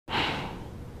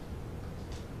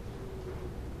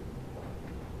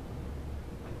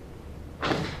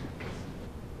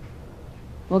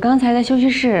我刚才在休息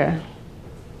室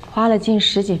花了近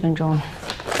10几分钟，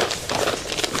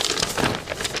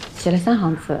写了3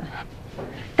行字，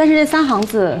但是这3行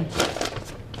字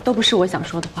都不是我想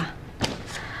说的话，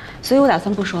所以我打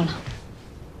算不说了。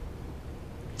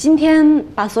今天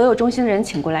把所有中心的人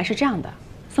请过来是这样的，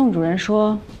宋主任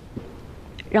说，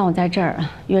让我在这儿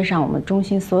约上我们中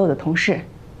心所有的同事，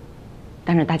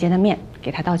当着大家的面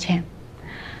给他道歉，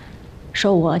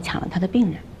说我抢了他的病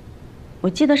人。我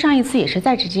记得上一次也是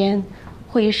在这间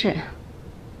会议室，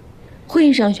会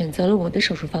议上选择了我的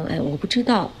手术方案。我不知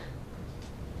道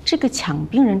这个抢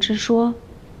病人之说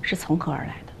是从何而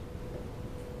来的。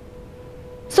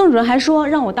宋主任还说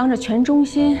让我当着全中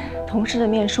心同事的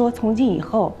面说，从今以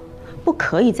后不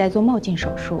可以再做冒进手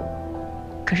术。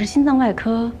可是心脏外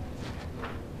科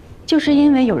就是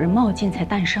因为有人冒进才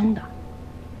诞生的。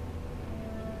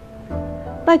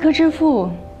外科之父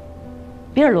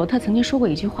比尔罗特曾经说过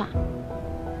一句话，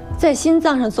在心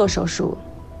脏上做手术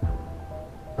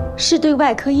是对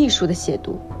外科艺术的亵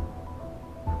渎，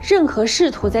任何试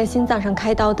图在心脏上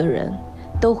开刀的人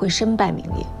都会身败名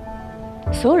裂。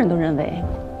所有人都认为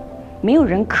没有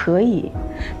人可以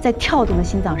在跳动的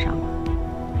心脏上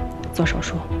做手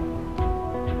术，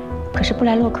可是布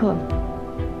莱洛克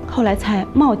后来才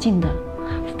冒进的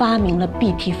发明了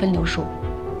BT 分流术，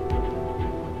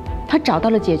他找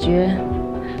到了解决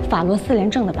法罗4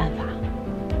联症的办法。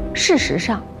事实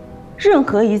上，任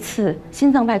何一次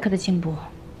心脏外科的进步，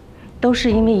都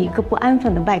是因为一个不安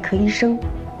分的外科医生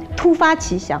突发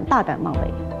奇想，大胆妄为。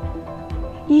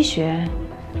医学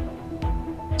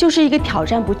就是一个挑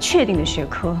战不确定的学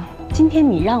科。今天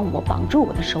你让我绑住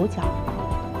我的手脚，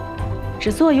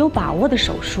只做有把握的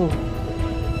手术，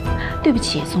对不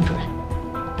起，宋主任，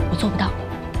我做不到。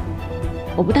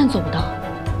我不但做不到，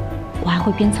我还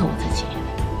会鞭策我自己，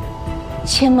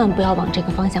千万不要往这个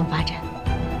方向发展。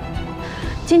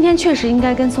今天确实应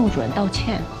该跟宋主任道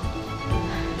歉，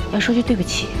要说句对不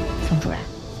起，宋主任，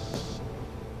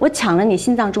我抢了你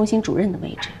心脏中心主任的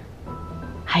位置。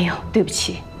还有，对不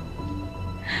起，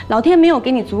老天没有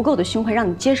给你足够的胸怀让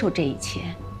你接受这一切。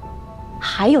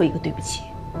还有一个对不起，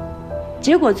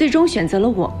结果最终选择了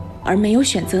我，而没有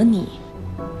选择你。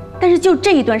但是就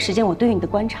这一段时间我对于你的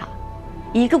观察，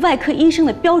以一个外科医生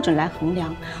的标准来衡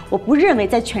量，我不认为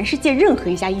在全世界任何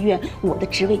一家医院，我的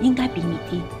职位应该比你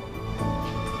低。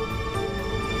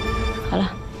好了，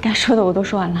该说的我都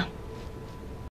说完了。